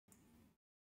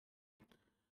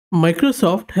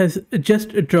Microsoft has just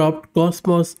dropped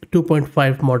Cosmos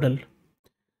 2.5 model.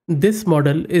 This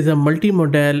model is a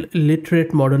multimodal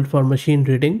literate model for machine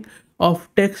reading of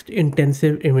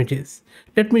text-intensive images.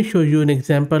 Let me show you an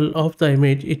example of the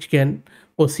image it can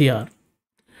OCR.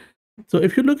 So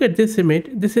if you look at this image,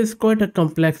 this is quite a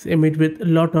complex image with a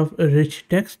lot of rich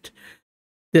text.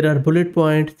 There are bullet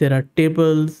points, there are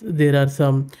tables, there are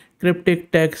some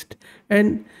cryptic text,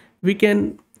 and we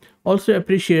can also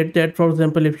appreciate that, for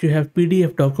example, if you have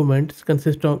PDF documents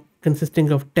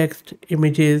consisting of text,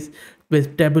 images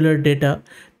with tabular data,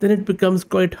 then it becomes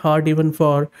quite hard even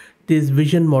for these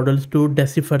vision models to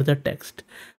decipher the text.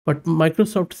 But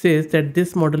Microsoft says that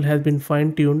this model has been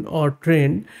fine-tuned or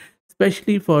trained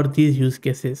especially for these use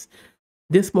cases.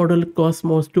 This model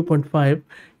Cosmos 2.5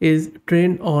 is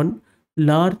trained on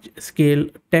large scale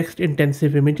text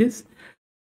intensive images.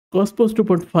 Cosmos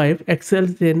 2.5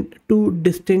 excels in two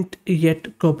distinct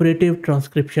yet cooperative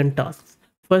transcription tasks.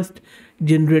 First,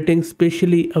 generating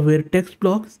spatially aware text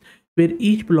blocks where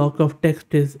each block of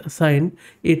text is assigned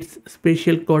its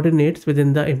spatial coordinates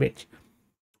within the image.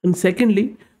 And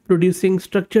secondly, producing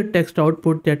structured text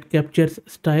output that captures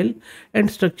style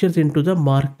and structures into the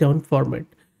markdown format.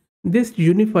 This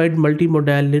unified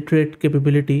multimodal literate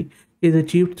capability is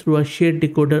achieved through a shared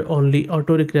decoder only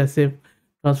autoregressive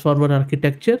transformer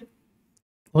architecture,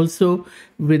 also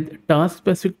with task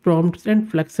specific prompts and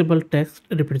flexible text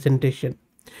representation.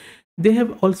 They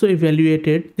have also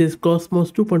evaluated this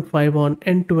Cosmos 2.5 on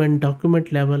end-to-end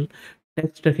document level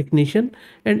text recognition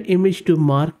and image to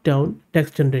markdown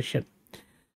text generation.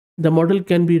 The model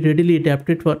can be readily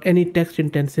adapted for any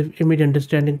text-intensive image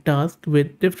understanding task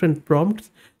with different prompts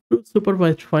through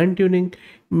supervised fine-tuning,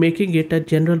 making it a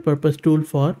general-purpose tool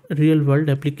for real-world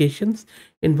applications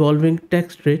involving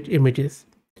text-rich images.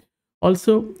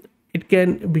 Also, it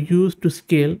can be used to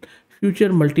scale future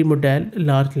multimodal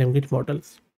large language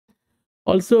models.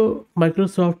 Also,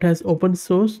 Microsoft has open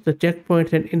sourced the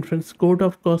checkpoints and inference code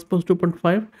of Cosmos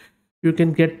 2.5. You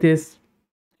can get this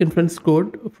inference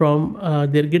code from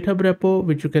their GitHub repo,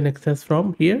 which you can access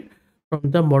from here, from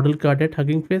the model card at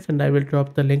Hugging Face, and I will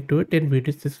drop the link to it in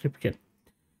video's description.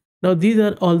 Now, these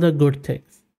are all the good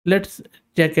things. Let's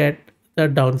check at the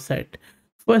downside.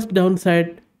 First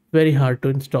downside, very hard to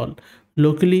install.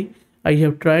 Locally, I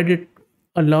have tried it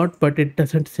a lot, but it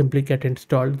doesn't simply get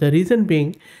installed. The reason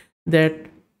being that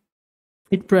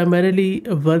it primarily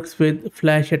works with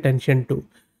flash attention too.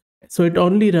 So it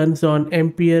only runs on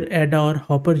Ampere Ada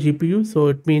Hopper GPU. So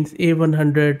it means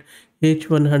A100,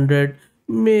 H100,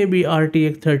 maybe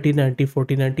RTX 3090,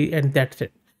 4090, and that's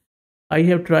it. I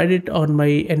have tried it on my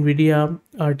NVIDIA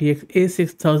RTX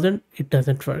A6000. It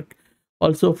doesn't work.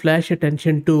 Also, flash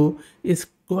attention 2 is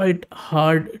quite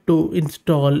hard to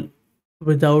install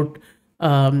without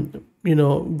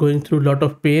going through a lot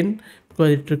of pain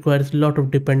because it requires a lot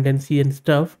of dependency and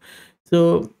stuff.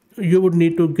 So you would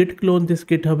need to git clone this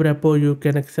GitHub repo. You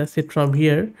can access it from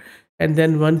here, and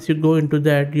then once you go into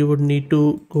that, you would need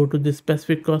to go to the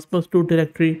specific Cosmos 2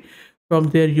 directory. From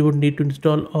there you would need to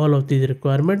install all of these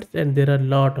requirements, and there are a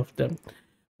lot of them,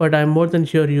 but I'm more than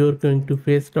sure you're going to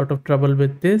face a lot of trouble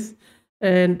with this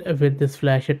and with this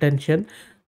flash attention.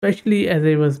 Especially, as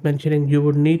I was mentioning, you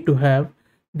would need to have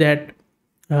that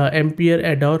Ampere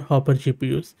Ada Hopper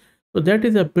GPUs. So that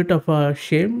is a bit of a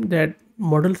shame that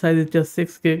model size is just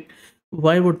 6 gig.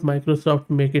 Why would Microsoft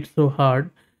make it so hard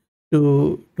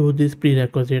to do these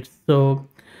prerequisites? So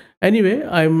anyway,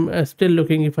 I'm still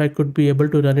looking if I could be able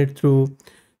to run it through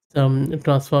some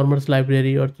transformers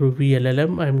library or through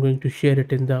VLLM. I'm going to share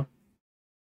it in the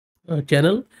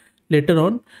channel later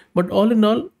on. But all in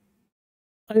all,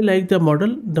 I like the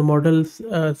model. The models,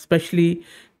 especially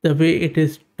the way it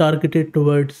is targeted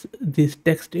towards these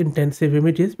text intensive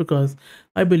images, because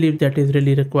I believe that is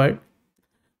really required.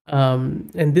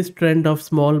 And this trend of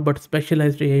small but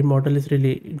specialized AI model is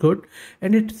really good,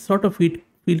 and it sort of feel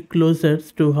closer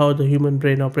to how the human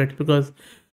brain operates, because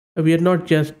we are not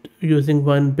just using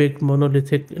one big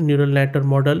monolithic neural net or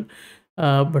model,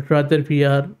 but rather we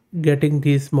are getting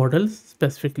these models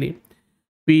specifically.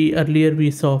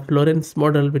 We saw Florence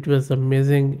model, which was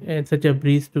amazing and such a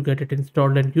breeze to get it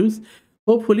installed and use.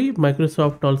 Hopefully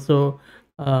Microsoft also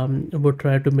would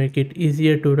try to make it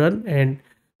easier to run, and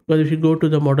because if you go to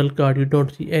the model card, you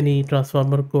don't see any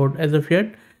transformer code as of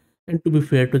yet. And to be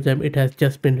fair to them, it has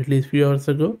just been released few hours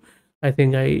ago. I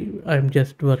think I'm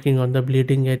just working on the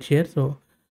bleeding edge here, so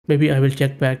maybe I will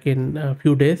check back in a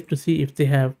few days to see if they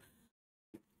have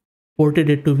ported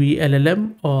it to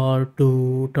VLLM or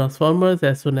to transformers.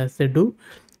 As soon as they do,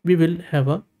 we will have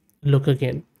a look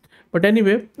again. But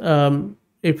anyway,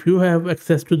 if you have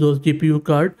access to those GPU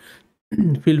card,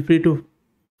 feel free to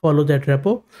follow that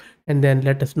repo and then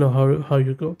let us know how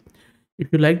you go.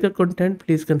 If you like the content,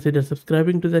 please consider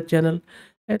subscribing to the channel.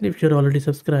 And if you're already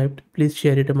subscribed, please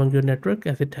share it among your network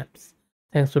as it helps.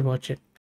 Thanks for watching.